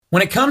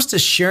When it comes to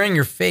sharing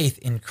your faith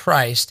in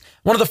Christ,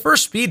 one of the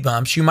first speed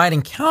bumps you might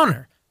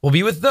encounter will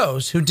be with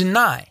those who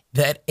deny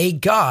that a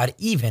God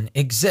even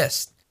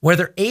exists.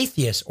 Whether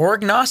atheist or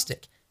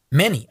agnostic,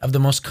 many of the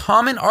most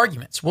common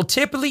arguments will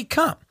typically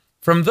come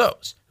from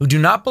those who do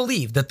not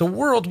believe that the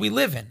world we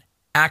live in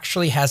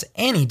actually has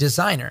any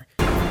designer.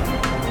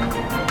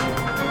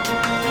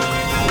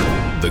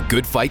 The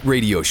Good Fight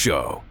Radio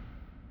Show.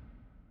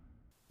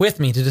 With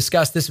me to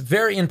discuss this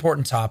very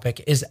important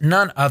topic is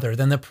none other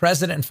than the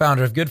president and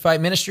founder of Good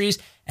Fight Ministries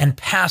and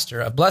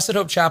pastor of Blessed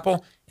Hope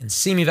Chapel in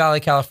Simi Valley,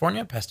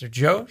 California, Pastor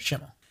Joe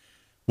Schimmel.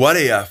 What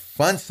a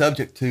fun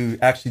subject to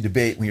actually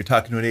debate when you're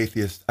talking to an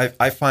atheist.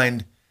 I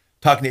find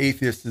talking to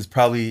atheists is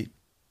probably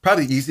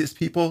the easiest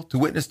people to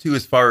witness to,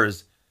 as far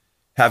as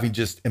having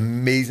just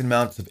amazing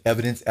amounts of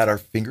evidence at our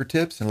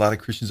fingertips. And a lot of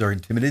Christians are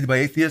intimidated by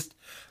atheists.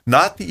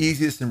 Not the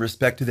easiest in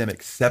respect to them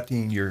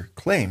accepting your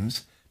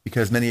claims,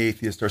 because many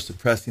atheists are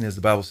suppressing, as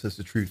the Bible says,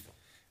 the truth.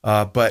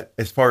 But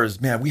as far as,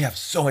 man, we have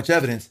so much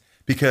evidence,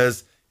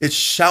 because it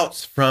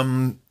shouts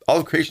from all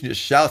of creation,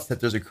 just shouts that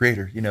there's a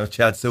creator,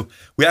 Chad. So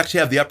we actually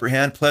have the upper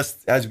hand.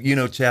 Plus, as you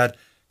know, Chad,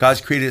 God's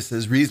created us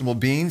as reasonable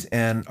beings,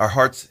 and our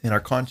hearts and our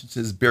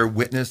consciences bear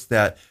witness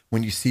that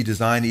when you see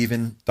design,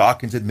 even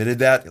Dawkins admitted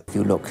that. If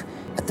you look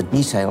at the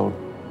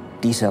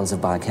details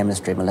of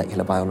biochemistry,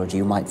 molecular biology,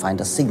 you might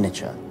find a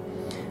signature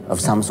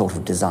of some sort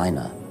of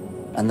designer.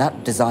 And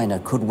that designer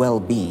could well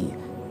be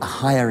a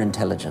higher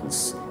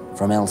intelligence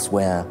from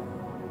elsewhere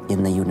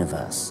in the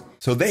universe.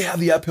 So they have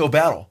the uphill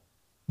battle.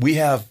 We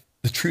have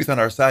the truth on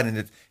our side,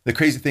 and the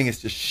crazy thing is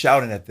just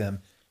shouting at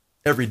them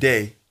every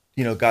day.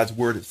 God's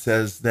word, it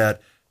says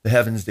that the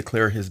heavens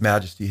declare his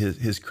majesty,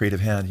 his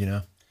creative hand,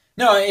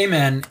 No,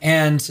 amen.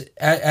 And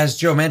as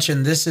Joe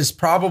mentioned, this is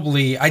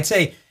probably, I'd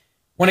say,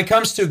 when it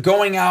comes to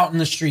going out in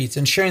the streets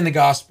and sharing the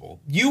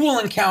gospel, you will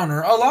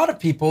encounter a lot of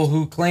people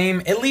who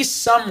claim, at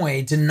least some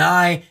way,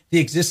 deny the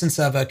existence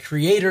of a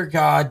creator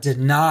God,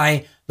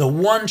 deny the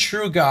one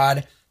true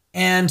God.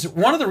 And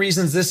one of the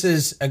reasons this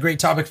is a great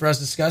topic for us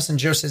to discuss, and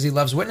Joe says he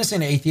loves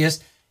witnessing to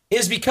atheists,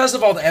 is because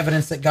of all the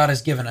evidence that God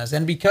has given us,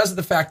 and because of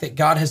the fact that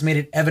God has made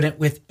it evident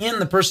within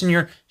the person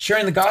you're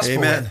sharing the gospel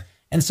Amen. with.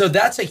 And so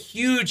that's a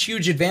huge,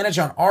 huge advantage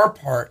on our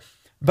part.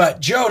 But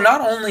Joe, not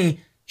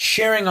only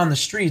sharing on the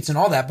streets and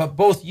all that, but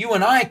both you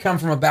and I come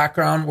from a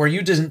background where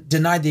you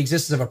denied the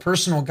existence of a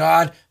personal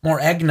God, more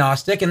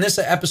agnostic. And this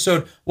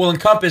episode will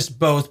encompass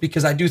both,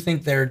 because I do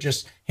think they're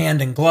just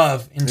hand in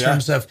glove in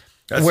terms of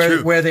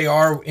where they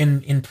are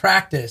in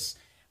practice.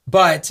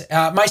 But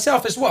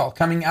myself as well,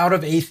 coming out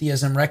of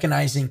atheism,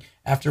 recognizing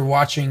after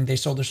watching They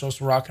Sold Their Souls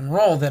to Rock and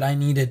Roll that I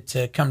needed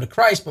to come to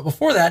Christ. But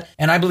before that,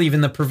 and I believe in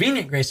the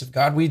prevenient grace of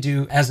God, we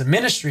do as a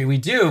ministry, we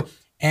do.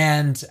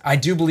 And I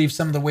do believe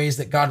some of the ways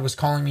that God was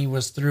calling me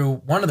was through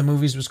one of the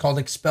movies was called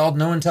Expelled,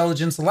 No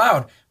Intelligence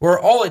Allowed, where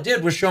all it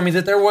did was show me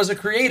that there was a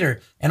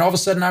creator. And all of a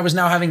sudden I was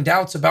now having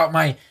doubts about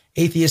my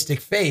atheistic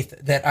faith,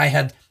 that I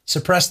had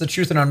suppressed the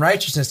truth and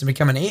unrighteousness and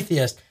become an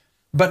atheist.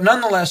 But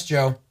nonetheless,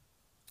 Joe,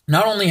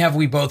 not only have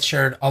we both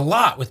shared a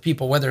lot with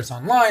people, whether it's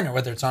online or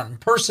whether it's on in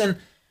person,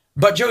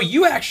 but Joe,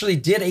 you actually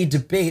did a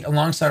debate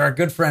alongside our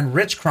good friend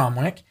Rich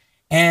Cromwick.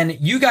 And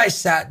you guys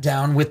sat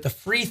down with the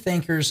free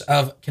thinkers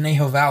of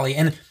Conejo Valley.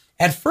 And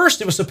at first,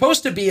 it was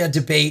supposed to be a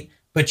debate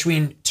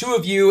between two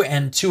of you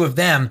and two of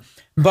them.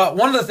 But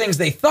one of the things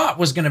they thought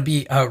was going to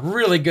be a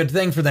really good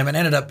thing for them, and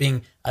ended up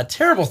being a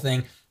terrible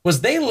thing,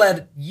 was they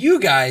let you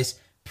guys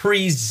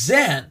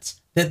present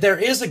that there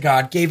is a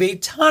God, gave a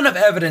ton of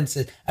evidence.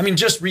 I mean,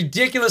 just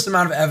ridiculous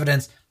amount of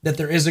evidence that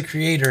there is a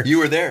creator. You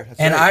were there. That's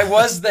and right. I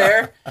was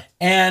there.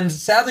 And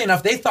sadly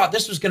enough, they thought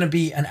this was going to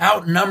be an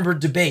outnumbered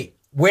debate.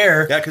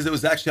 Because it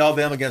was actually all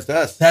them against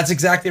us. That's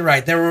exactly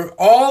right. There were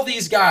all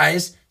these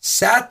guys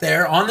sat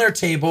there on their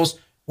tables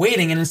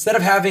waiting, and instead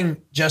of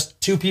having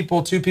just two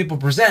people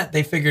present,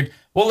 they figured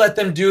we'll let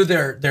them do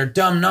their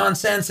dumb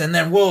nonsense, and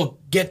then we'll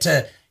get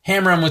to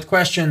hammer them with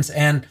questions.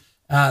 And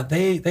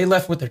they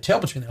left with their tail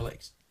between their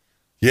legs.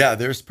 Yeah,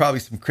 there's probably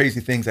some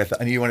crazy things. I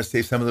know you want to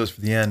save some of those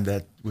for the end.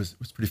 That was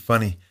pretty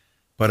funny,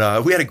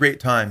 but we had a great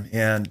time.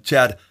 And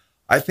Chad,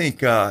 I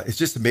think it's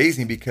just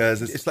amazing,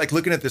 because it's like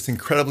looking at this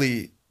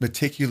incredibly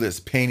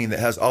meticulous painting that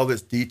has all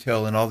this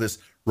detail and all this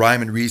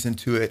rhyme and reason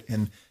to it,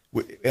 and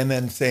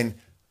then saying,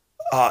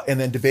 and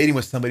then debating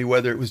with somebody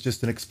whether it was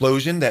just an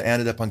explosion that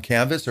ended up on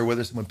canvas or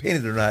whether someone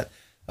painted it or not.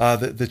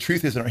 The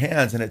truth is in our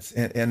hands,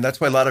 and that's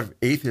why a lot of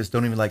atheists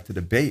don't even like to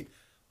debate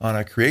on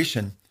a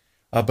creation.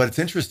 But it's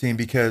interesting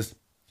because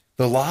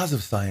the laws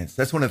of science,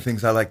 that's one of the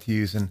things I like to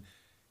use, and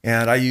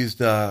I used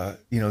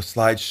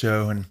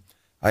slideshow, and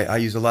I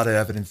use a lot of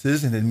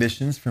evidences and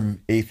admissions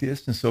from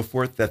atheists and so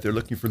forth that they're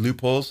looking for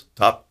loopholes,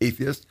 top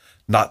atheists,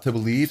 not to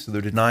believe, so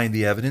they're denying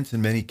the evidence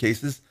in many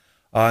cases.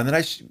 And then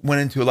I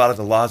went into a lot of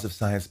the laws of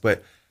science.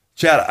 But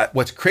Chad,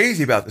 what's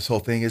crazy about this whole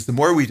thing is the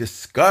more we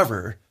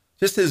discover,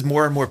 just as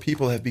more and more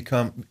people have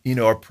become,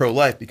 are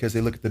pro-life because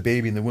they look at the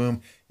baby in the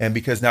womb, and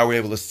because now we're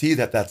able to see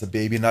that that's a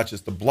baby, not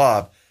just a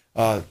blob,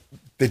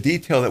 the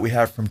detail that we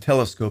have from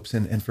telescopes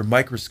and from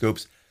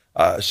microscopes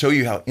show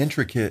you how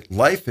intricate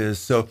life is.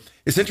 So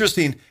it's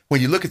interesting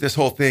when you look at this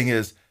whole thing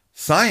is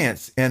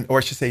science, or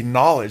I should say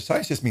knowledge.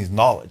 Science just means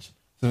knowledge.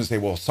 Someone say,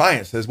 well,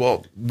 science says,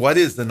 well, what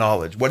is the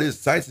knowledge? What is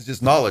science? Is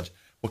just knowledge.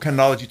 What kind of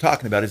knowledge are you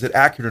talking about? Is it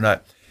accurate or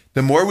not?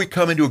 The more we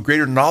come into a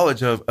greater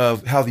knowledge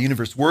of how the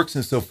universe works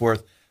and so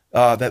forth,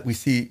 that we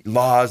see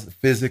laws,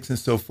 physics and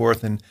so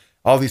forth, and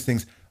all these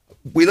things.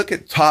 We look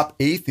at top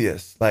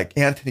atheists like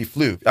Antony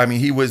Flew. I mean,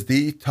 he was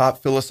the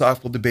top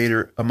philosophical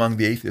debater among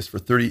the atheists for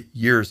 30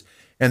 years.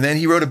 And then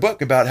he wrote a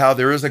book about how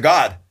there is a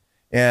God.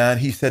 And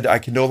he said, I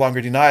can no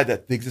longer deny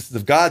that the existence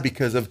of God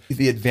because of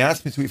the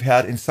advancements we've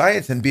had in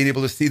science and being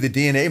able to see the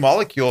DNA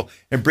molecule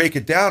and break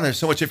it down. There's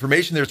so much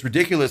information there, it's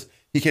ridiculous.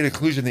 He came to the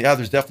conclusion that,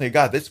 there's definitely a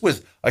God. This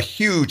was a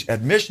huge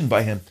admission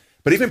by him.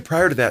 But even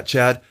prior to that,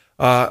 Chad,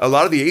 a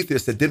lot of the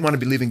atheists that didn't want to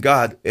believe in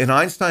God, and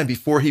Einstein,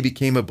 before he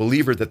became a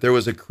believer that there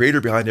was a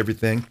creator behind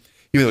everything,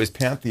 even though he's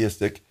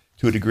pantheistic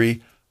to a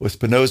degree, with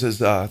Spinoza's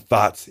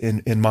thoughts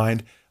in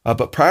mind.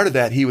 But prior to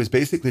that, he was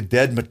basically a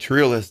dead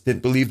materialist,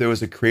 didn't believe there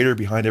was a creator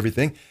behind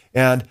everything.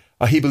 And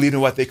he believed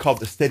in what they called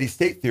the steady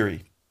state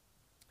theory.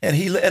 And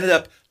he ended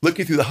up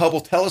looking through the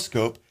Hubble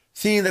telescope,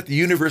 seeing that the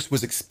universe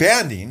was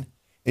expanding.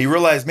 And he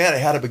realized, man, it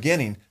had a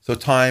beginning. So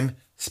time,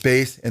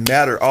 space, and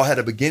matter all had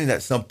a beginning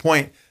at some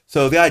point.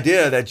 So the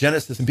idea that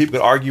Genesis, and people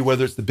could argue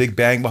whether it's the Big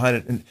Bang behind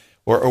it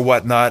or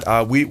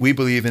whatnot, we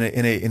believe in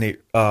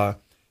a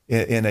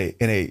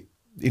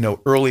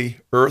early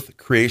Earth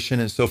creation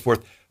and so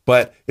forth.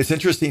 But it's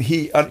interesting.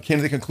 He came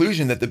to the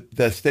conclusion that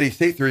the steady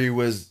state theory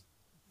was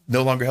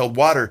no longer held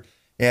water,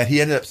 and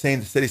he ended up saying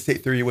the steady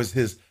state theory was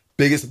his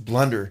biggest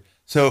blunder.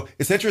 So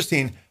it's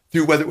interesting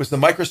through whether it was the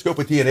microscope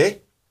with DNA,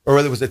 or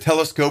whether it was a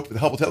telescope, the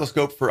Hubble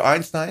telescope for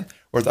Einstein,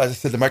 or as I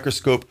said, the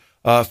microscope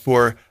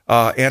for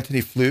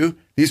Antony Flew.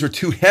 These were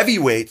two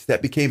heavyweights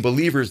that became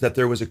believers that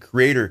there was a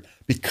creator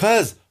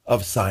because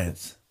of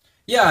science.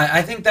 Yeah,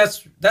 I think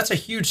that's a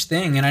huge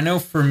thing. And I know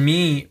for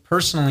me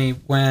personally,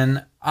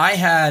 when I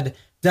had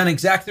done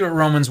exactly what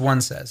Romans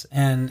 1 says,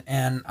 and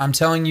I'm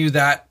telling you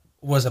that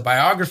was a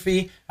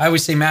biography. I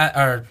always say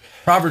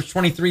Proverbs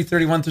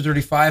 23:31 through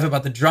 35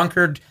 about the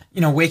drunkard,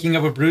 waking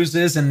up with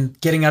bruises and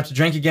getting up to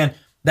drink again.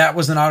 That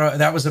was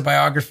a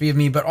biography of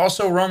me, but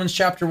also Romans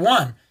chapter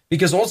 1,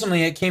 because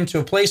ultimately it came to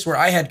a place where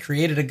I had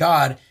created a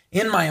God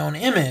in my own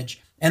image.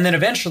 And then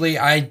eventually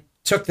I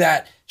took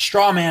that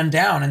straw man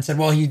down and said,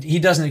 well, he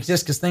doesn't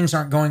exist because things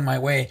aren't going my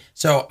way.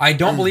 So I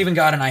don't believe in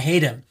God and I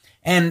hate him.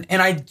 And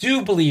I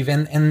do believe,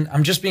 and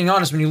I'm just being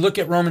honest, when you look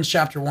at Romans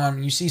chapter 1,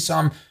 when you see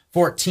Psalm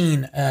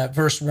 14,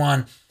 verse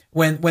 1,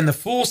 when the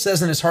fool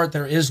says in his heart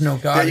there is no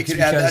God. Yeah, you could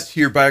add that to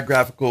your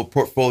biographical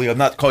portfolio.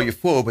 Not to call you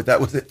fool, but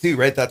that was it too,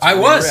 right? I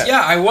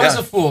was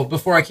a fool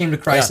before I came to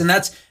Christ. Yeah.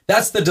 And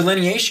that's the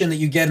delineation that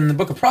you get in the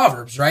book of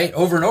Proverbs, right?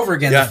 Over and over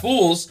again. Yeah. The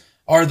fools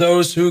are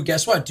those who,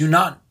 guess what, do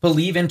not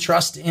believe and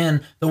trust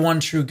in the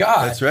one true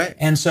God. That's right.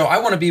 And so I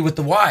want to be with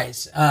the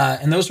wise.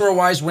 And those who are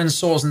wise win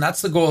souls. And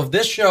that's the goal of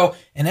this show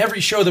and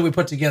every show that we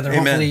put together,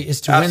 Amen. Hopefully,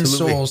 is to win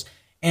souls.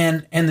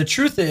 And the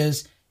truth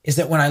is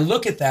that when I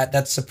look at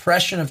that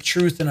suppression of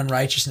truth and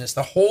unrighteousness,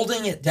 the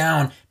holding it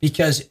down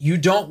because you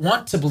don't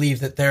want to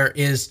believe that there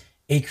is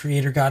a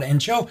creator God.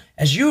 And Joe,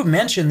 as you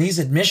mentioned these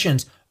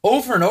admissions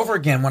over and over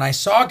again, when I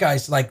saw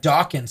guys like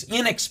Dawkins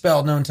in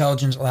Expelled, No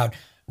Intelligence Allowed,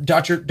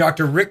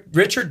 Dr.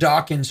 Richard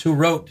Dawkins, who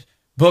wrote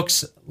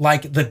books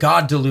like The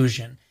God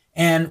Delusion.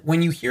 And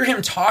when you hear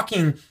him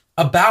talking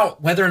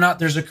about whether or not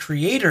there's a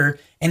creator,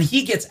 and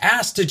he gets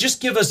asked to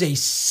just give us a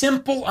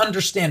simple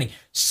understanding,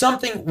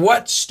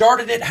 what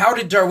started it, how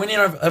did Darwinian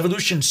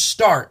evolution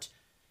start?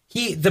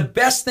 The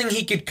best thing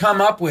he could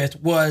come up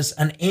with was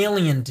an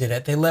alien did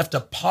it. They left a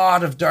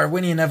pod of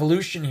Darwinian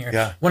evolution here.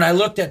 Yeah. When I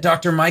looked at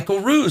Dr. Michael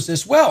Ruse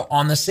as well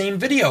on the same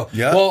video,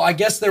 well, I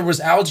guess there was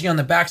algae on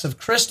the backs of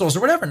crystals or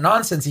whatever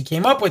nonsense he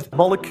came up with.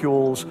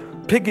 Molecules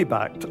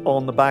piggybacked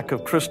on the back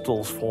of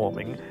crystals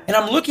forming. And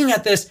I'm looking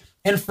at this,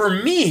 and for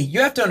me, you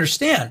have to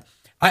understand,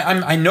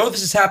 I know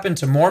this has happened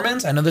to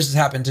Mormons. I know this has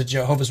happened to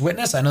Jehovah's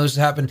Witness. I know this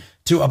has happened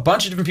to a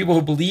bunch of different people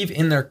who believe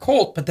in their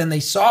cult, but then they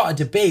saw a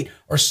debate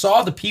or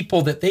saw the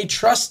people that they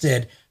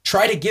trusted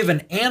try to give an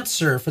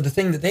answer for the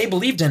thing that they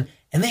believed in,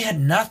 and they had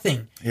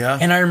nothing. Yeah.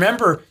 And I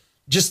remember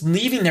just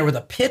leaving there with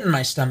a pit in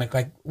my stomach,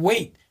 like,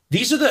 wait,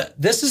 this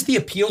is the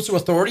appeal to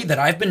authority that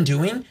I've been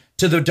doing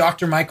to the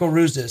Dr. Michael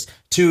Ruses,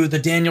 to the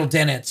Daniel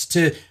Dennett's,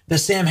 to the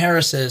Sam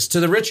Harris's, to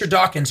the Richard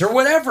Dawkins, or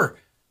whatever.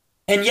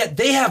 And yet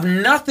they have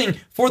nothing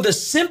for the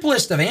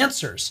simplest of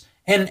answers.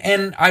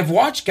 And I've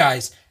watched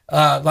guys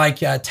like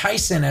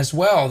Tyson as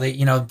well. They,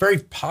 very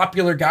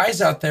popular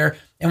guys out there.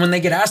 And when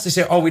they get asked, they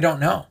say, "Oh, we don't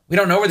know. We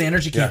don't know where the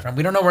energy came from.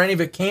 We don't know where any of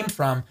it came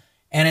from."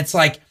 And it's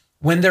like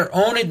when their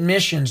own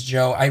admissions,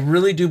 Joe, I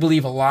really do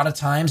believe a lot of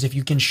times if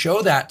you can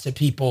show that to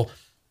people,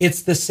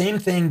 it's the same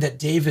thing that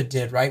David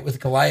did, right, with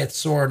Goliath's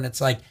sword. And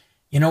it's like,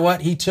 you know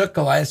what? He took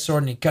Goliath's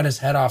sword and he cut his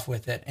head off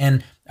with it.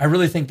 And I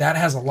really think that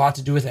has a lot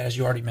to do with it, as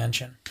you already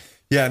mentioned.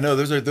 Yeah, no,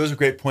 those are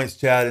great points,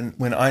 Chad. And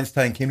when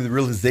Einstein came to the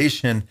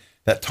realization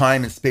that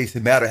time and space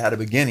and matter had a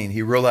beginning,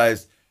 he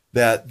realized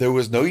that there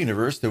was no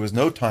universe, there was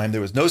no time,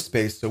 there was no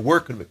space. So where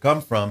could it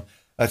come from?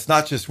 We're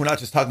not just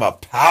talking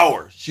about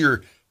power,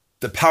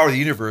 the power of the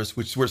universe,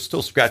 which we're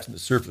still scratching the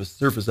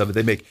surface of it.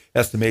 They make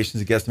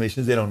estimations and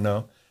guesstimations. They don't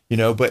know,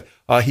 but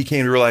he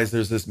came to realize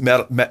there's this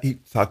he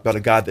talked about a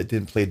God that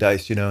didn't play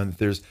dice, and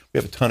we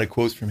have a ton of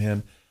quotes from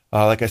him.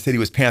 Like I said, he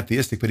was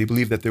pantheistic, but he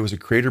believed that there was a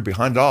creator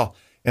behind it all.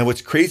 And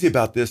what's crazy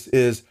about this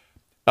is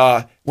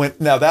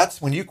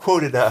when you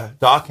quoted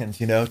Dawkins,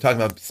 talking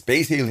about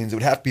space aliens, it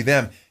would have to be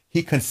them.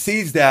 He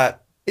concedes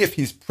that if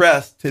he's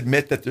pressed to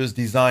admit that there's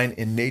design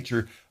in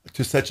nature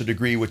to such a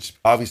degree, which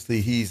obviously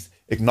he's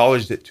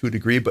acknowledged it to a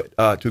degree, but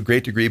to a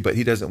great degree, but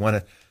he doesn't want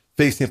to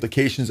face the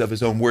implications of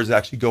his own words,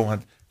 actually go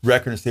on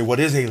record and say,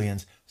 what is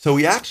aliens? So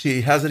he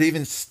actually has an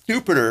even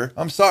stupider,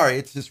 I'm sorry,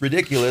 it's just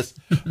ridiculous,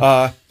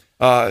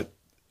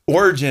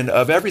 origin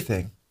of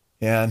everything.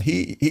 And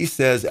he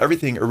says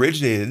everything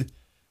originated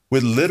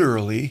with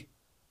literally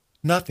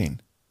nothing.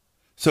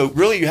 So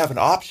really you have an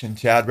option,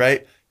 Chad,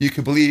 right? You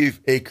could believe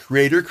a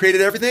creator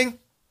created everything,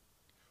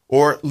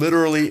 or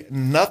literally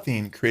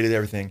nothing created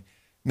everything.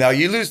 Now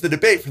you lose the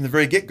debate from the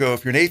very get-go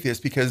if you're an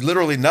atheist, because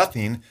literally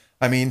nothing,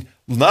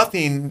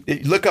 nothing,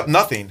 look up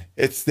nothing.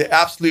 It's the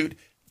absolute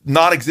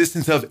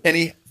non-existence of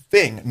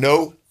anything,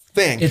 no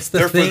thing. It's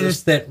the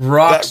things that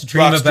rocks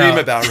dream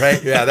about,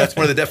 right? Yeah, that's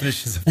one of the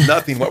definitions of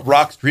nothing, what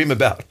rocks dream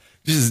about.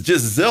 This is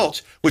just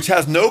zilch, which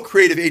has no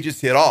creative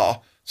agency at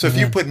all. So if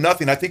you put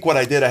nothing, I think what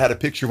I did, I had a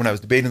picture when I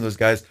was debating those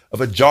guys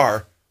of a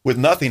jar with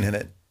nothing in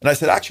it. And I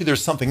said, actually,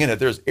 there's something in it.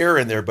 There's air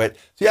in there, but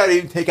so I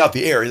didn't take out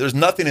the air. There's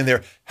nothing in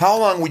there. How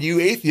long would you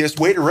atheists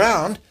wait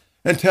around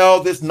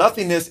until this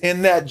nothingness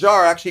in that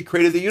jar actually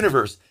created the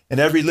universe and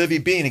every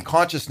living being and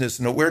consciousness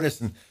and awareness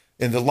and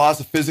the laws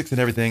of physics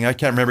and everything? I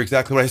can't remember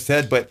exactly what I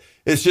said, but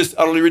it's just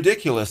utterly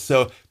ridiculous.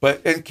 So,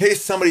 but in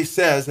case somebody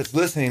says that's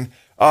listening,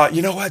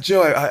 you know what,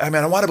 Joe, I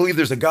want to believe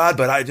there's a God,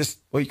 but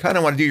you kind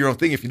of want to do your own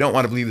thing if you don't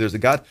want to believe there's a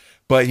God,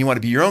 but you want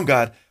to be your own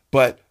God.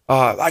 But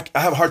I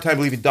have a hard time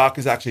believing Doc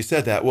has actually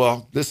said that.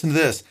 Well, listen to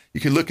this. You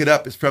can look it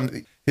up. It's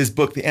from his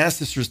book, The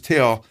Ancestor's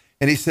Tale.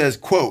 And he says,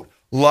 quote,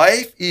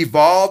 life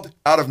evolved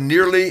out of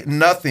nearly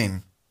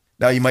nothing.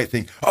 Now you might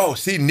think, oh,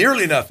 see,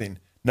 nearly nothing.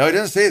 No, he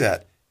doesn't say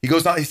that. He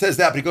goes on, he says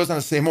that, but he goes on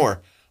to say more.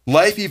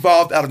 Life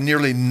evolved out of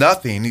nearly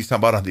nothing. He's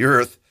talking about on the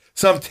earth.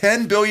 Some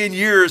 10 billion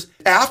years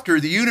after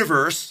the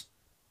universe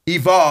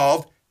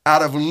evolved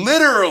out of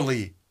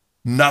literally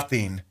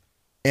nothing.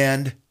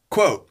 End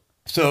quote.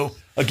 So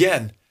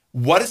again,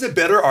 what is a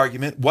better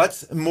argument?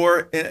 What's a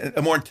more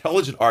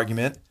intelligent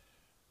argument?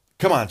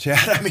 Come on,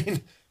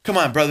 Chad. Come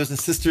on, brothers and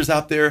sisters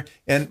out there,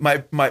 and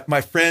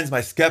my friends,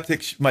 my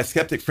skeptic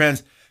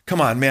friends.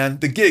 Come on, man.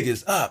 The gig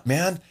is up,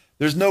 man.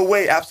 There's no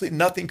way. Absolutely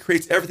nothing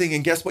creates everything.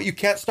 And guess what? You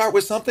can't start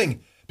with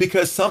something,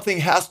 because something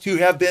has to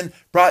have been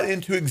brought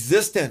into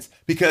existence.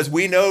 Because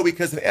we know,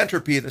 because of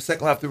entropy, the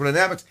second law of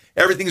thermodynamics,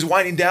 everything's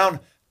winding down,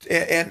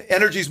 and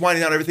energy's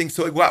winding down everything.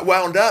 So it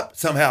wound up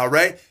somehow,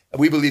 right?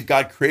 We believe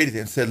God created it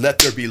and said, let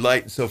there be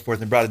light and so forth,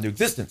 and brought it into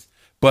existence.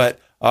 But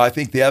I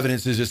think the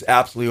evidence is just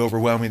absolutely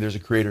overwhelming. There's a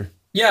creator.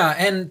 Yeah,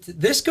 and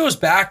this goes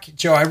back,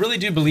 Joe, I really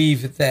do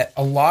believe that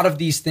a lot of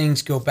these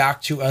things go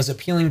back to us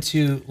appealing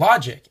to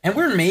logic. And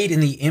we're made in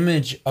the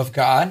image of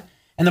God.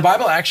 And the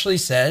Bible actually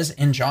says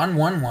in John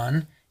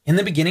 1:1, in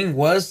the beginning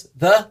was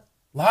the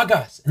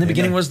Logos. In the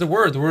beginning was the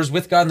Word. The Word was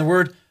with God, and the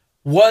Word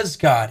was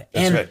God.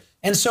 That's right.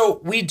 And so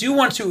we do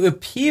want to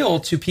appeal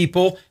to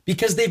people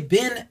because they've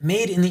been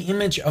made in the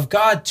image of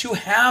God to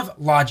have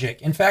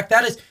logic. In fact,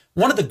 that is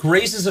one of the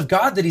graces of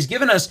God that he's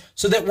given us,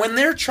 so that when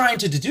they're trying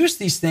to deduce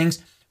these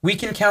things, we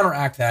can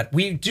counteract that.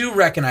 We do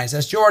recognize,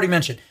 as Joe already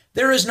mentioned,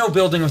 there is no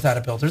building without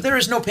a builder. There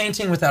is no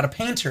painting without a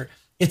painter.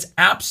 It's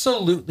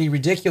absolutely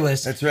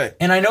ridiculous. That's right.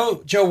 And I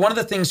know, Joe, one of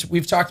the things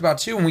we've talked about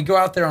too, when we go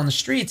out there on the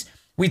streets,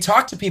 we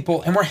talk to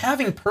people and we're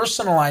having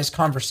personalized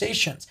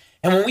conversations.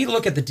 And when we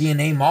look at the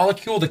DNA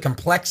molecule, the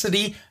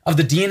complexity of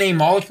the DNA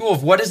molecule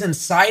of what is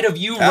inside of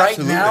you right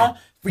now,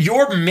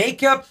 your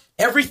makeup,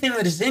 everything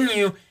that is in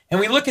you, and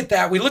we look at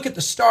that, we look at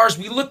the stars,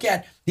 we look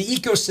at the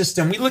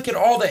ecosystem, we look at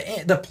all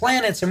the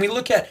planets, and we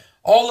look at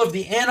all of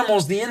the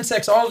animals, the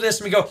insects, all of this,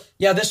 and we go,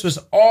 yeah, this was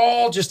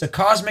all just a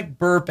cosmic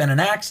burp and an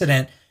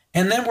accident.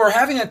 And then we're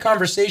having a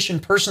conversation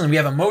personally. We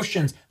have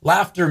emotions,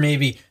 laughter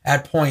maybe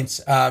at points,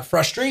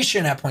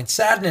 frustration at points,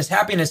 sadness,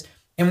 happiness,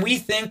 and we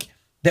think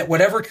that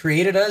whatever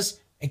created us,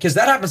 because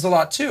that happens a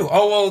lot too.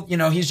 Oh,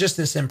 well, he's just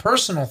this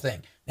impersonal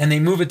thing. And they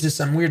move it to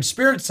some weird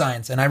spirit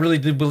science. And I really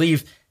do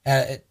believe,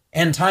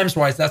 end times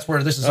wise, that's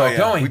where this is all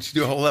going. We should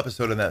do a whole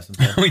episode on that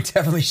sometime. We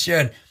definitely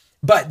should.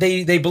 But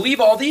they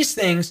believe all these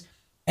things.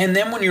 And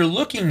then when you're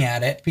looking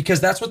at it, because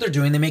that's what they're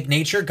doing, they make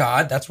nature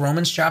God. That's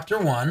Romans chapter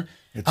 1.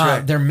 That's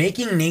right. They're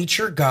making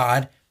nature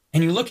God.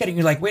 And you look at it and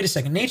you're like, wait a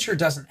second, nature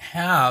doesn't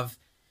have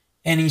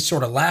any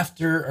sort of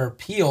laughter or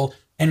appeal.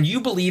 And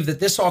you believe that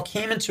this all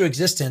came into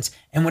existence,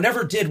 and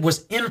whatever it did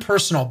was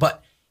impersonal,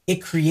 but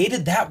it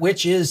created that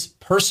which is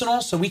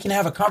personal, so we can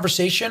have a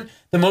conversation.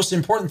 The most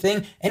important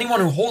thing, anyone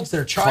who holds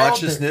their child,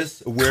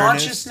 consciousness, awareness,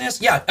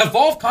 consciousness,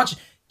 evolve conscious.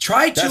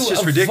 Try to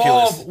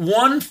evolve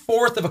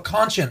 1/4 of a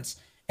conscience,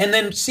 and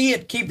then see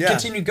it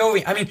continue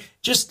going. I mean,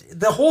 just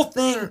the whole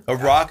thing. A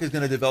rock is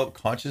going to develop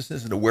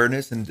consciousness and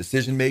awareness and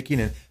decision making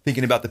and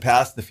thinking about the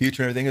past, the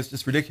future, and everything. It's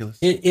just ridiculous.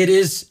 It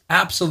is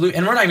absolute,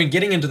 and we're not even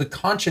getting into the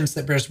conscience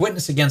that bears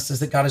witness against us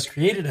that God has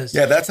created us.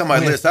 Yeah, that's on my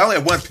list. I only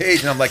have one page,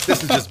 and I'm like,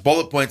 this is just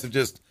bullet points of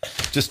just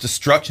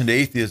destruction to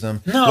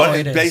atheism.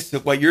 Based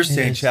on what you're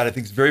saying, Chad, I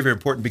think is very, very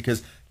important,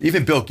 because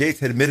even Bill Gates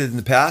had admitted in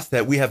the past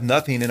that we have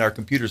nothing in our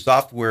computer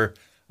software,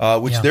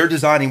 which they're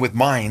designing with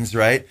minds,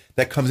 right,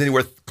 that comes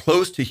anywhere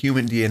close to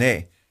human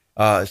DNA.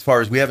 As far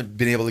as we haven't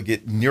been able to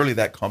get nearly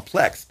that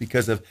complex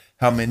because of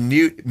how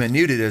minute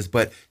it is.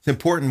 But it's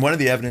important. One of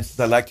the evidences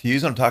I like to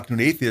use when I'm talking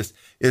to an atheist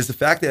is the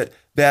fact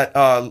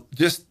that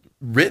just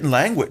written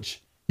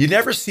language. You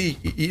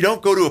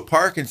don't go to a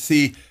park and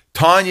see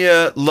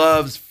Tanya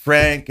loves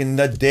Frank and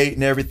the date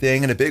and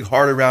everything and a big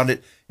heart around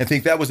it and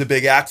think that was a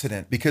big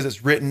accident. Because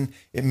it's written,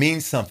 it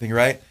means something,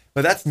 right?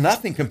 But that's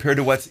nothing compared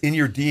to what's in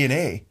your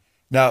DNA.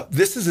 Now,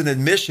 this is an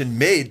admission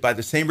made by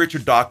the same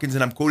Richard Dawkins,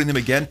 and I'm quoting him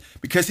again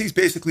because he's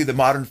basically the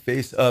modern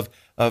face of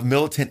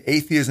militant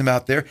atheism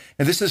out there.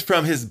 And this is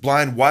from his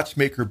Blind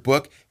Watchmaker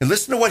book. And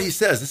listen to what he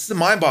says. This is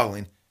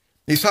mind-boggling.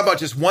 He's talking about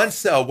just one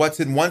cell,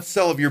 what's in one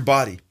cell of your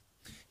body.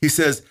 He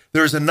says,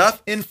 there's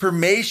enough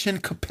information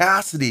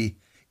capacity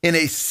in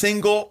a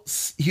single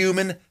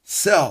human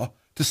cell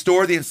to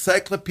store the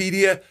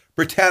Encyclopedia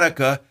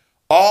Britannica,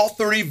 all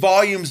 30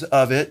 volumes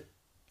of it,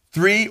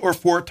 3 or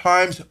 4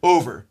 times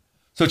over.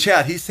 So,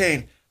 Chad, he's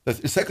saying the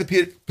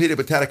Encyclopedia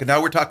Britannica,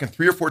 now we're talking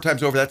 3 or 4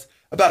 times over. That's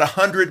about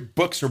 100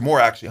 books or more,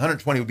 actually.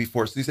 120 would be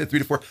 4. So he said 3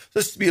 to 4. So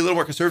let's be a little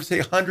more conservative. Say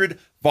 100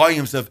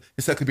 volumes of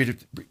Encyclopedia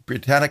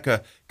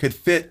Britannica could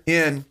fit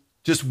in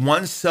just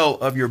one cell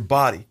of your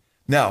body.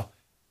 Now,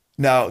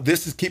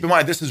 this is, keep in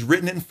mind, this is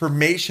written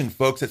information,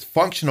 folks. It's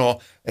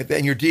functional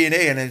in your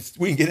DNA, and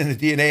we can get into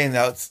DNA, and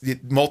now it's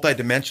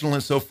multidimensional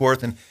and so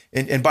forth.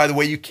 And by the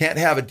way, you can't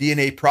have a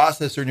DNA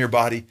processor in your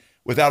body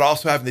without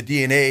also having the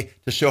DNA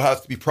to show how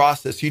it's to be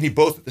processed. You need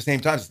both at the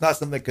same time. It's not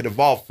something that could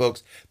evolve,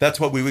 folks. That's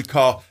what we would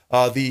call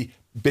the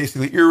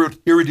basically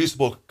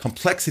irreducible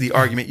complexity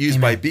argument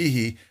used by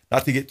Behe,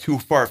 not to get too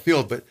far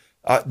afield, but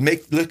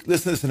listen to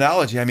this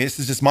analogy. I mean, this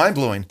is just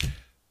mind-blowing.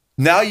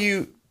 Now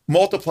you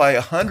multiply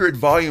 100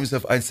 volumes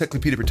of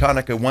Encyclopedia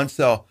Britannica, one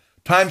cell,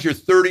 times your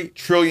 30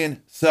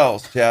 trillion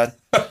cells, Chad.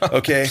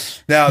 Okay.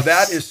 Now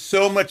that is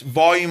so much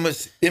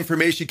voluminous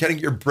information. You can't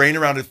get your brain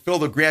around it. Fill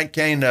the Grand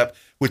Canyon up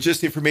with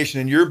just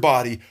information in your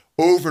body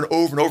over and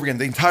over and over again.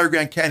 The entire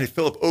Grand Canyon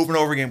fill up over and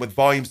over again with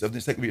volumes of the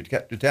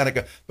Encyclopedia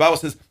Britannica. The Bible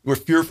says we're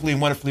fearfully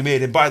and wonderfully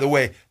made. And by the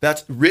way,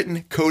 that's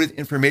written, coded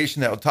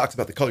information that talks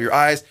about the color of your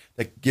eyes,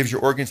 that gives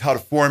your organs how to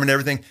form and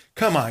everything.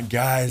 Come on,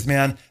 guys,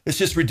 man. It's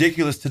just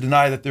ridiculous to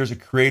deny that there's a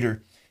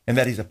creator and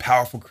that he's a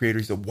powerful creator.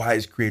 He's a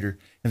wise creator,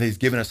 and that he's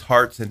given us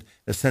hearts and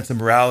a sense of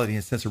morality and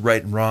a sense of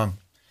right and wrong.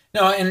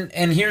 No,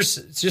 and here's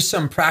just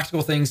some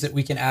practical things that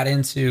we can add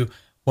into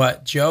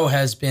what Joe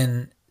has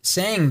been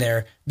saying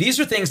there. These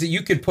are things that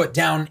you could put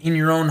down in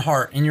your own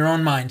heart, in your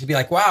own mind, to be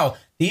like, wow,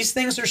 these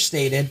things are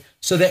stated,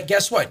 so that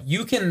guess what?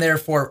 You can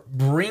therefore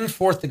bring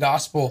forth the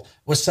gospel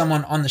with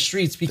someone on the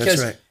streets,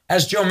 because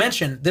as Joe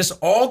mentioned, this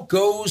all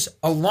goes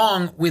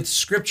along with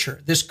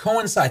Scripture. This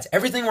coincides.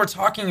 Everything we're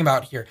talking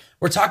about here,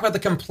 we're talking about the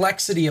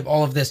complexity of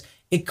all of this.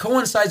 It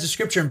coincides with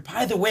Scripture. And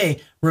by the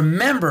way,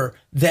 remember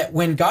that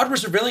when God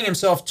was revealing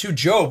himself to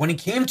Job, when he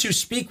came to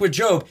speak with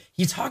Job,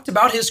 he talked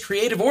about his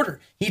creative order.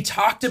 He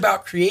talked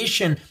about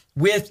creation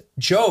with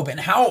Job and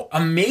how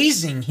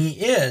amazing he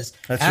is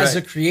as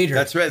a creator.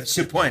 That's right. That's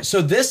a good point. So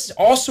this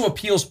also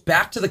appeals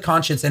back to the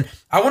conscience. And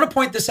I want to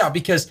point this out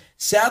because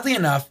sadly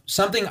enough,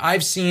 something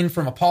I've seen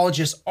from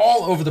apologists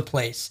all over the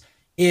place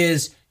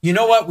is, you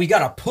know what? We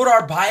got to put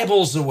our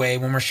Bibles away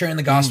when we're sharing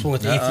the gospel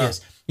with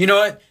atheists. You know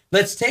what?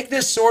 Let's take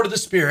this sword of the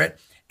Spirit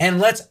and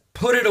let's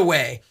put it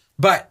away.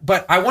 But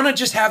I want to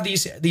just have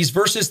these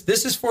verses.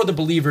 This is for the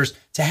believers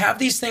to have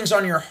these things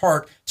on your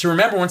heart, to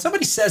remember when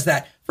somebody says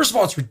that. First of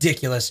all, it's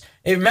ridiculous.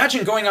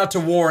 Imagine going out to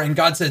war and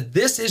God said,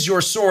 this is your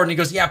sword. And he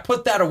goes, yeah,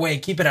 put that away.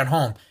 Keep it at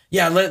home.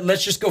 Yeah,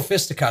 let's just go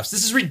fisticuffs.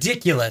 This is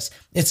ridiculous.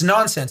 It's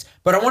nonsense.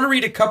 But I want to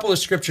read a couple of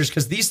scriptures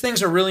because these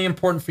things are really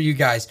important for you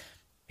guys.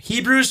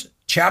 Hebrews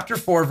chapter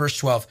 4, verse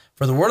 12.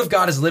 For the word of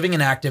God is living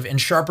and active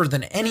and sharper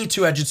than any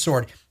two-edged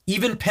sword,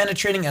 even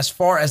penetrating as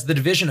far as the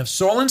division of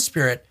soul and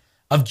spirit,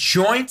 of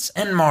joints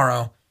and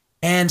marrow,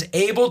 and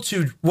able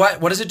to, what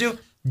does it do?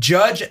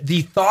 Judge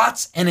the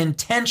thoughts and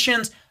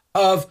intentions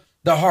of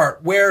the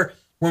heart. Where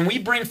when we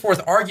bring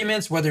forth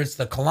arguments, whether it's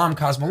the Kalam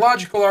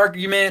cosmological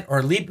argument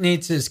or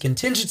Leibniz's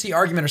contingency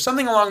argument or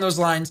something along those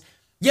lines,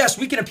 yes,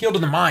 we can appeal to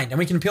the mind and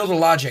we can appeal to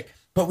logic,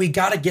 but we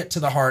got to get to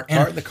the heart.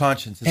 Heart and the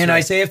conscience. And right.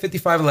 Isaiah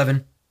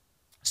 55:11,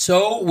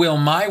 so will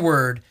my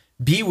word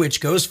be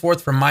which goes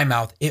forth from my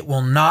mouth. It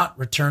will not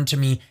return to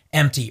me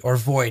empty or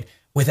void,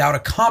 without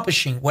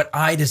accomplishing what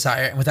I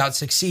desire and without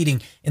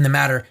succeeding in the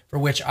matter for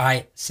which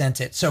I sent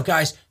it. So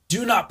guys,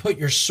 do not put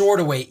your sword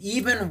away,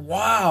 even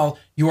while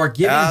you are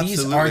giving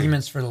these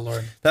arguments for the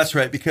Lord. That's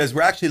right, because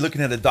we're actually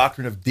looking at a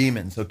doctrine of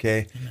demons,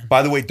 okay? Amen.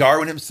 By the way,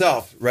 Darwin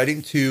himself,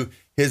 writing to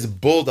his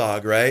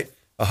bulldog, right?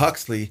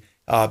 Huxley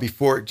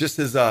before, just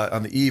as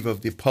on the eve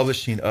of the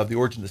publishing of The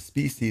Origin of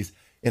Species.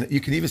 And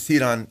you can even see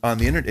it on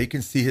the internet. You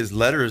can see his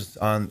letters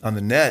on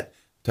the net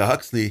to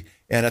Huxley.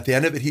 And at the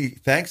end of it, he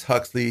thanks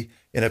Huxley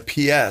in a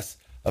PS,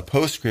 a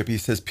postscript. He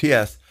says,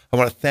 P.S., I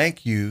want to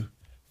thank you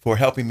for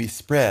helping me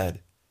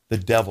spread the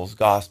devil's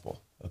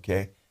gospel.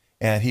 Okay.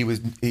 And he was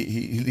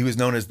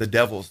known as the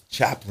devil's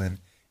chaplain,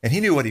 and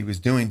he knew what he was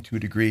doing to a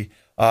degree.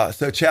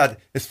 So Chad,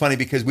 it's funny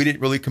because we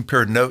didn't really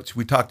compare notes.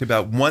 We talked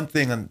about one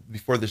thing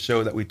before the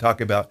show that we talk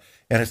about,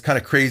 and it's kind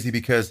of crazy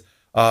because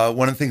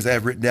one of the things I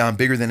have written down,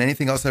 bigger than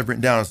anything else I've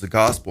written down, is the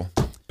gospel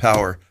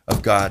power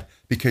of God,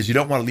 because you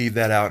don't want to leave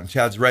that out. And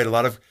Chad's right. A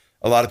lot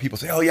of people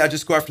say, "Oh yeah,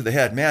 just go after the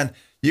head." Man,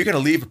 you're going to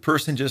leave a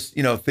person just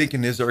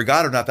thinking, is there a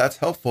God or not? That's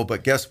helpful,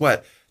 but guess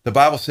what? The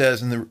Bible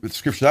says, in the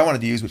scripture I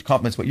wanted to use, which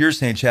complements what you're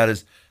saying, Chad,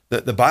 is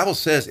the Bible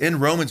says in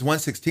Romans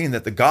 1:16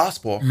 that the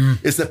gospel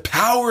is the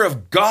power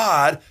of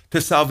God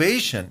to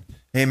salvation.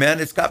 Amen.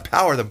 It's got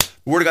power. The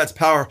word of God's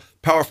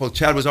powerful.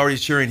 Chad was already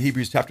sharing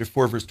Hebrews chapter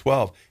 4, verse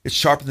 12. It's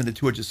sharper than a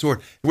two-edged sword.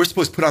 And we're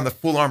supposed to put on the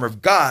full armor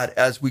of God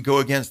as we go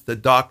against the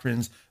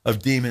doctrines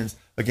of demons,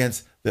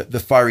 against the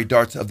fiery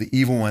darts of the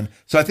evil one.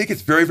 So I think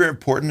it's very, very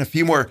important. A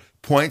few more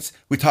points.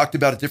 We talked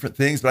about different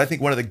things, but I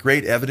think one of the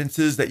great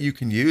evidences that you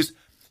can use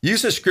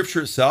the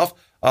scripture itself.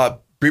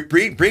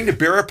 Bring to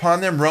bear upon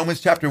them Romans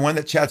chapter 1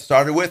 that Chad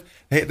started with,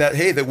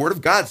 the word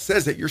of God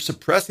says that you're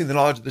suppressing the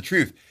knowledge of the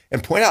truth,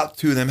 and point out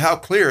to them how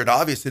clear and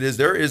obvious it is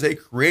there is a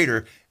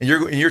creator, and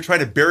you're trying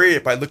to bury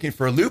it by looking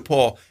for a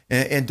loophole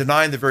and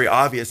denying the very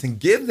obvious, and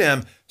give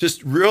them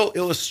just real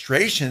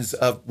illustrations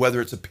of whether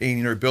it's a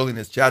painting or a building,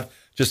 as Chad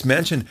just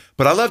mentioned.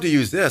 But I love to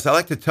use this. I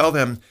like to tell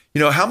them,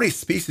 how many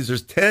species,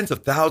 there's tens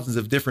of thousands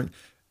of different,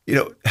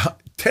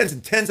 tens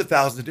and tens of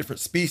thousands of different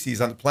species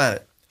on the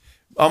planet.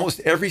 Almost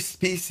every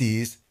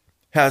species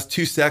has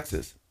two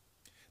sexes.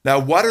 Now,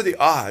 what are the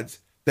odds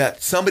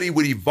that somebody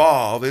would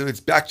evolve?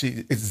 It's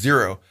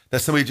zero,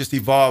 that somebody just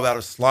evolved out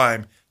of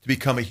slime to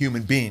become a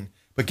human being.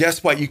 But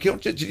guess what? You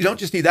don't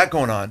just need that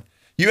going on.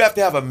 You have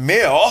to have a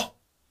male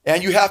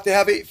and you have to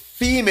have a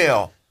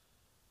female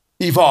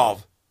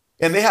evolve.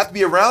 And they have to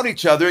be around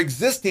each other,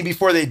 existing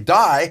before they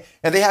die.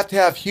 And they have to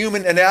have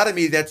human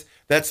anatomy that's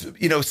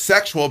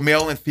sexual,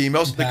 male and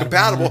female, so they're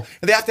compatible.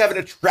 And they have to have an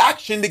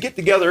attraction to get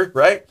together,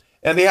 right?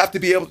 And they have to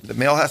be the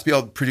male has to be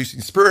able to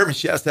producing sperm, and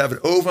she has to have an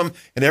ovum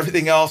and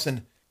everything else.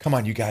 And come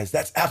on, you guys,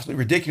 that's absolutely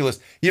ridiculous.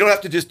 You don't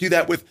have to just do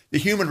that with the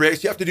human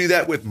race. You have to do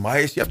that with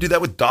mice. You have to do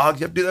that with dogs.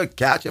 You have to do that with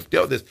cats. You have to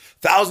do that with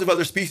thousands of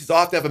other species.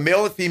 All have to have a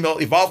male and female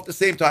evolve at the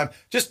same time,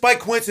 just by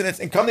coincidence,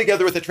 and come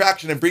together with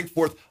attraction and bring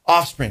forth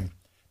offspring.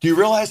 Do you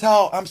realize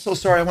how, I'm so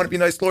sorry, I want to be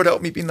nice. Lord,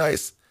 help me be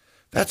nice.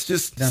 That's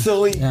just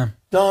silly,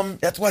 dumb.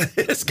 That's what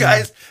it is,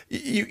 guys.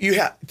 Yeah. You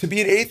have to be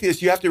an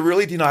atheist. You have to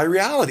really deny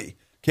reality.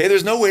 Okay,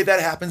 there's no way that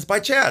happens by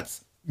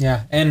chance.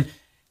 Yeah, and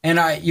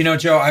I,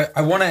 Joe,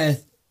 I want to,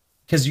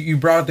 because you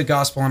brought up the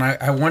gospel, and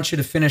I want you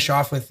to finish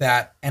off with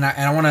that, and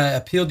I want to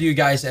appeal to you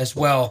guys as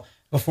well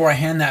before I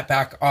hand that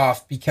back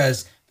off,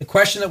 because the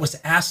question that was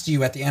asked to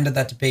you at the end of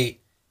that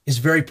debate is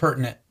very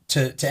pertinent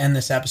to end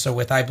this episode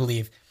with, I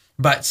believe.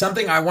 But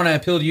something I want to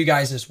appeal to you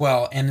guys as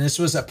well, and this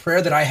was a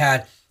prayer that I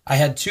had. I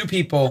had two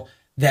people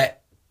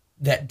that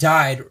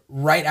died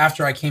right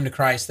after I came to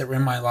Christ that were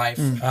in my life.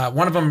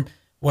 One of them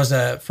was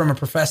from a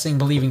professing,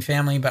 believing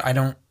family, but I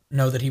don't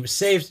know that he was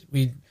saved.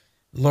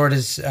 Lord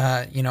is,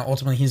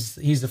 ultimately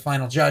he's the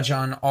final judge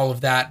on all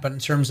of that. But in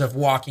terms of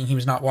walking, he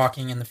was not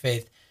walking in the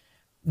faith.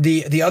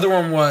 The other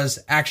one was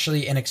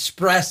actually an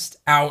expressed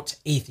out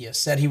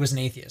atheist, said he was an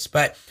atheist.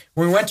 But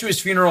when we went to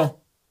his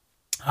funeral,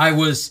 I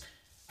was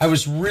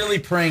really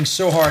praying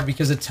so hard,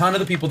 because a ton of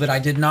the people that I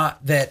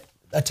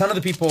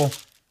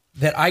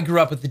grew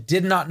up with that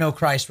did not know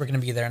Christ were going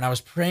to be there. And I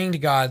was praying to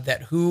God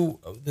that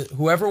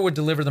whoever would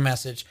deliver the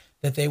message,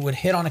 that they would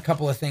hit on a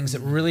couple of things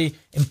that were really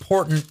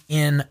important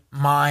in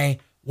my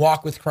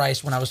walk with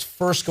Christ when I was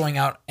first going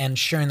out and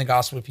sharing the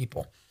gospel with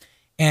people.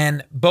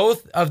 And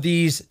both of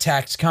these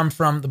texts come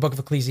from the book of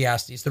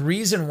Ecclesiastes. The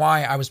reason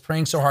why I was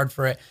praying so hard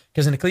for it,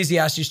 because in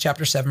Ecclesiastes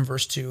chapter 7,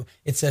 verse 2,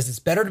 it says it's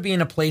better to be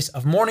in a place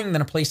of mourning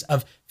than a place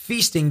of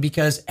feasting,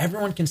 because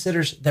everyone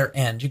considers their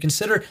end. You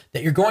consider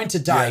that you're going to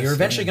die. Yes, you're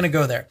eventually going to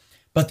go there.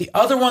 But the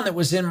other one that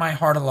was in my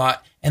heart a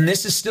lot, and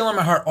this is still in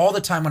my heart all the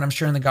time when I'm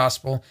sharing the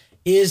gospel,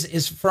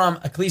 is from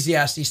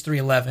Ecclesiastes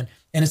 3:11.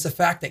 And it's the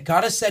fact that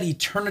God has set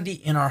eternity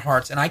in our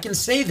hearts. And I can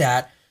say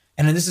that,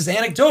 and this is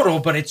anecdotal,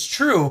 but it's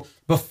true.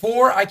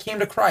 Before I came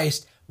to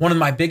Christ, one of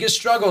my biggest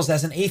struggles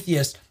as an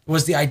atheist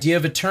was the idea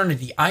of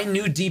eternity. I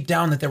knew deep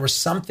down that there was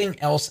something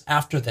else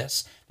after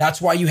this.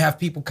 That's why you have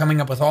people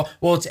coming up with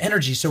it's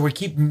energy, so we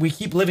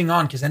keep living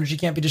on because energy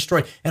can't be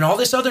destroyed, and all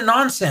this other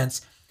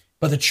nonsense.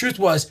 But the truth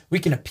was, we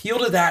can appeal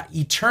to that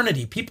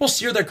eternity. People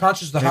sear their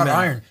conscience with a hot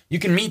iron. You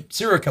can meet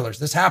serial killers.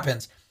 This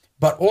happens.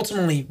 But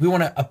ultimately, we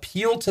want to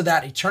appeal to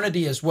that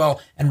eternity as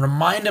well and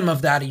remind them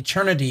of that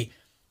eternity.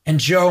 And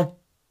Joe,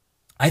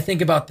 I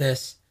think about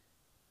this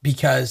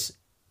because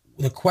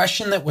the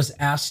question that was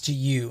asked to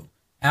you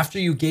after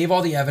you gave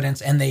all the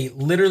evidence, and they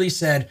literally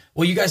said,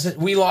 well, you guys,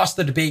 we lost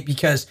the debate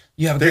because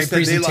you have a great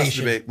presentation. They lost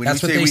the debate. When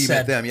That's you say what they we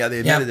said. Them. Yeah, they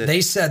admitted it.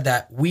 They said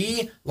that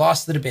we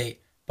lost the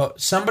debate,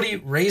 but somebody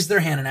raised their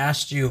hand and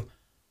asked you,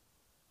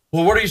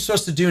 well, what are you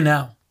supposed to do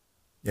now?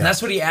 Yeah. And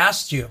that's what he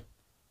asked you.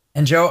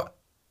 And Joe,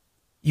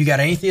 you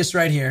got an atheist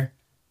right here.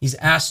 He's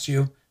asked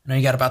you. I know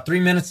you got about 3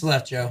 minutes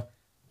left, Joe.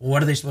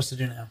 What are they supposed to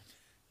do now?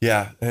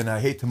 Yeah, and I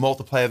hate to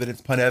multiply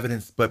evidence, pun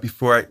evidence, but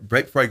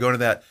right before I go into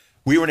that,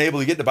 we weren't able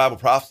to get into Bible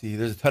prophecy.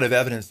 There's a ton of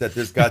evidence that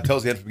this God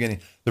tells you at the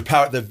beginning.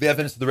 The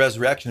evidence of the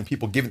resurrection, and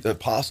people giving the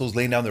apostles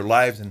laying down their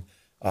lives and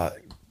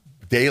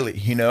daily,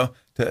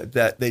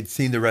 that they'd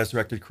seen the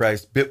resurrected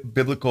Christ,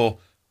 biblical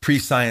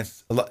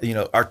pre-science,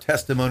 our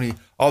testimony,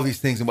 all these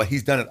things, and what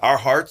He's done in our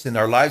hearts and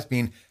our lives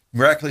being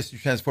miraculously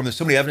transformed. There's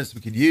so many evidence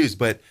we could use,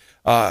 but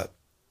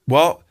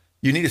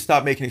you need to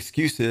stop making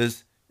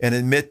excuses and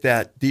admit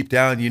that deep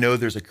down,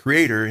 there's a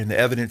creator, and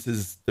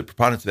the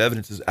preponderance of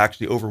evidence is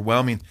actually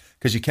overwhelming,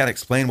 because you can't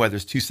explain why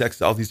there's two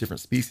sexes, all these different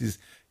species.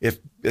 If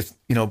it's,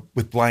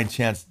 with blind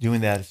chance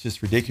doing that, it's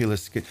just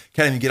ridiculous. Can't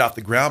even get off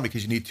the ground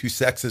because you need two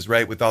sexes,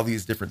 right? With all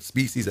these different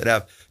species that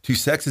have two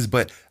sexes.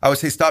 But I would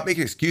say stop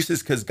making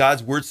excuses, because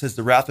God's word says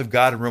the wrath of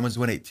God in Romans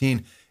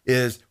 1:18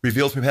 is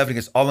revealed from heaven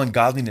against all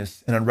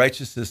ungodliness and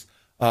unrighteousness,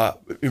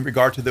 in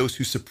regard to those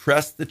who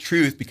suppress the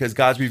truth, because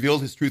God's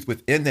revealed His truth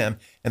within them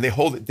and they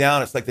hold it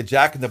down. It's like the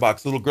Jack in the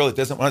Box little girl that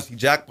doesn't want to see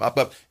Jack pop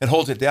up and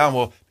holds it down.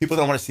 Well, people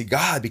don't want to see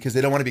God because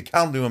they don't want to be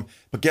accountable to Him.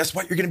 But guess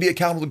what? You're going to be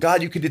accountable to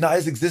God. You can deny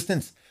His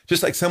existence.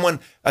 Just like someone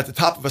at the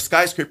top of a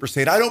skyscraper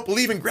saying, I don't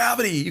believe in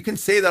gravity. You can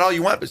say that all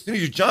you want, but as soon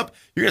as you jump,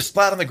 you're going to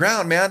splat on the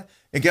ground, man.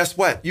 And guess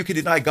what? You can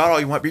deny God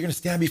all you want, but you're going to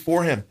stand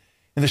before Him.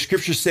 And the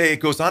scriptures say, it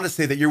goes on to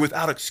say that you're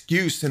without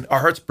excuse, and our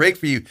hearts break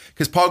for you.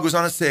 Because Paul goes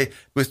on to say,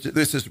 with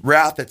this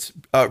wrath that's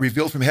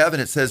revealed from heaven,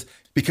 it says,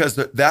 because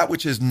that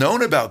which is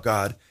known about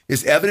God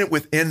is evident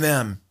within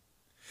them.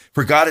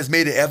 For God has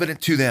made it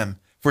evident to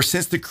them. For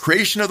since the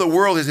creation of the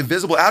world, His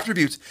invisible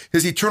attributes,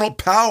 His eternal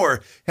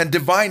power and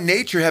divine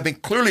nature have been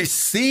clearly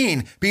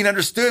seen, being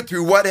understood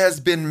through what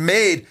has been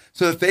made,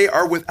 so that they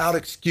are without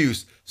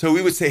excuse. So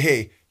we would say,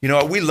 hey,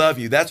 we love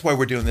you. That's why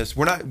we're doing this.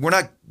 We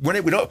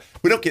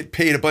don't get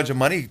paid a bunch of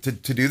money to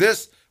do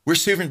this. We're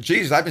serving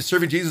Jesus. I've been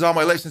serving Jesus all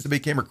my life since I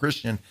became a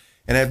Christian,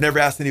 and I've never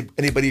asked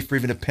anybody for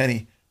even a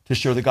penny to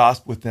share the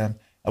gospel with them.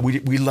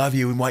 We love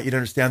you and want you to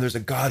understand there's a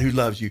God who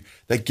loves you,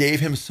 that gave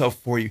Himself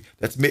for you,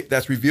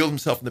 that's revealed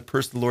Himself in the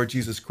person of the Lord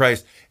Jesus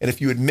Christ. And if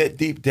you admit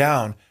deep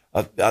down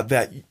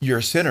that you're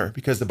a sinner,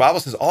 because the Bible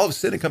says all of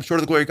sin and come short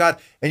of the glory of God,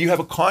 and you have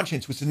a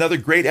conscience, which is another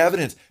great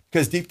evidence,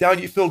 because deep down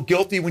you feel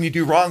guilty when you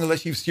do wrong,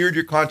 unless you've seared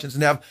your conscience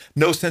and have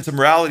no sense of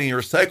morality, and you're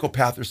a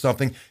psychopath or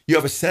something. You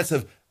have a sense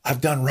of,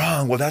 I've done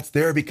wrong. Well, that's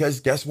there because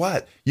guess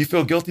what? You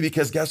feel guilty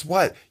because guess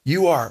what?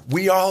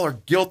 We all are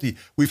guilty.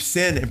 We've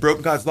sinned and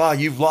broken God's law.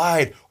 You've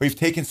lied, or you've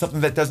taken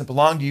something that doesn't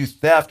belong to you,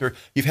 theft, or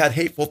you've had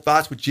hateful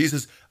thoughts, which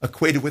Jesus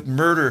equated with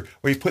murder,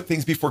 or you put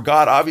things before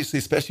God, obviously,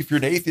 especially if you're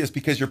an atheist,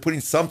 because you're putting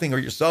something or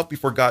yourself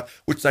before God,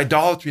 which is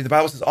idolatry. The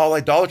Bible says all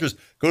idolaters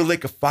go to the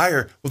lake of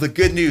fire. Well, the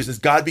good news is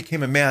God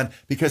became a man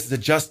because He's a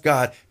just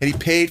God, and He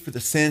paid for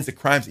the sins, the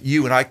crimes that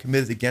you and I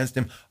committed against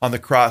Him on the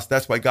cross.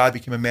 That's why God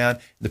became a man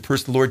in the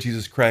person of the Lord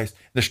Jesus Christ.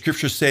 The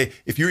scriptures say,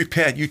 if you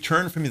repent, you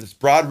turn from this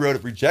broad road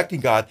of rejecting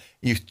God,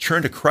 and you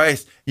turn to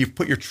Christ, and you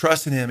put your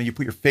trust in Him, and you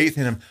put your faith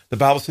in Him, the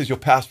Bible says you'll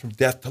pass from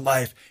death to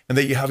life, and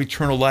that you have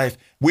eternal life.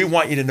 We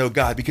want you to know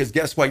God, because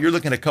guess what? You're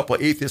looking at a couple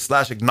of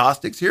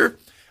atheists/agnostics here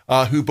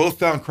who both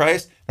found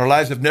Christ. Our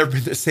lives have never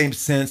been the same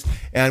since,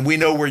 and we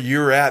know where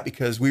you're at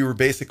because we were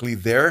basically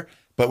there,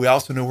 but we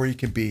also know where you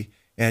can be.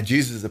 And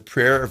Jesus is a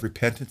prayer of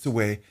repentance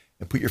away,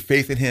 and put your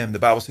faith in Him. The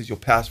Bible says you'll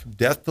pass from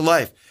death to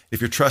life.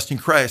 If you're trusting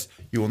Christ,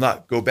 you will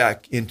not go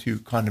back into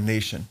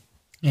condemnation.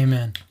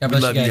 Amen. God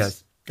bless you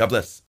guys. God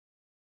bless.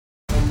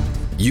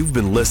 You've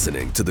been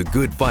listening to The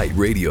Good Fight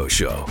Radio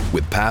Show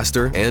with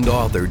pastor and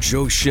author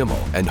Joe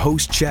Schimmel and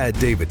host Chad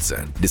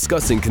Davidson,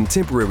 discussing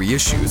contemporary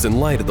issues in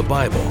light of the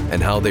Bible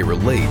and how they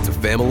relate to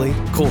family,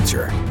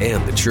 culture,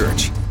 and the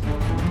church.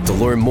 To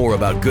learn more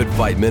about Good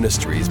Fight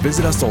Ministries,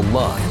 visit us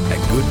online at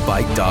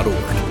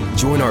goodfight.org.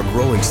 Join our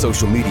growing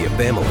social media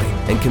family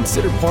and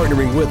consider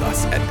partnering with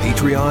us at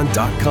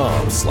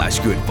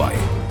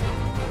patreon.com/goodfight.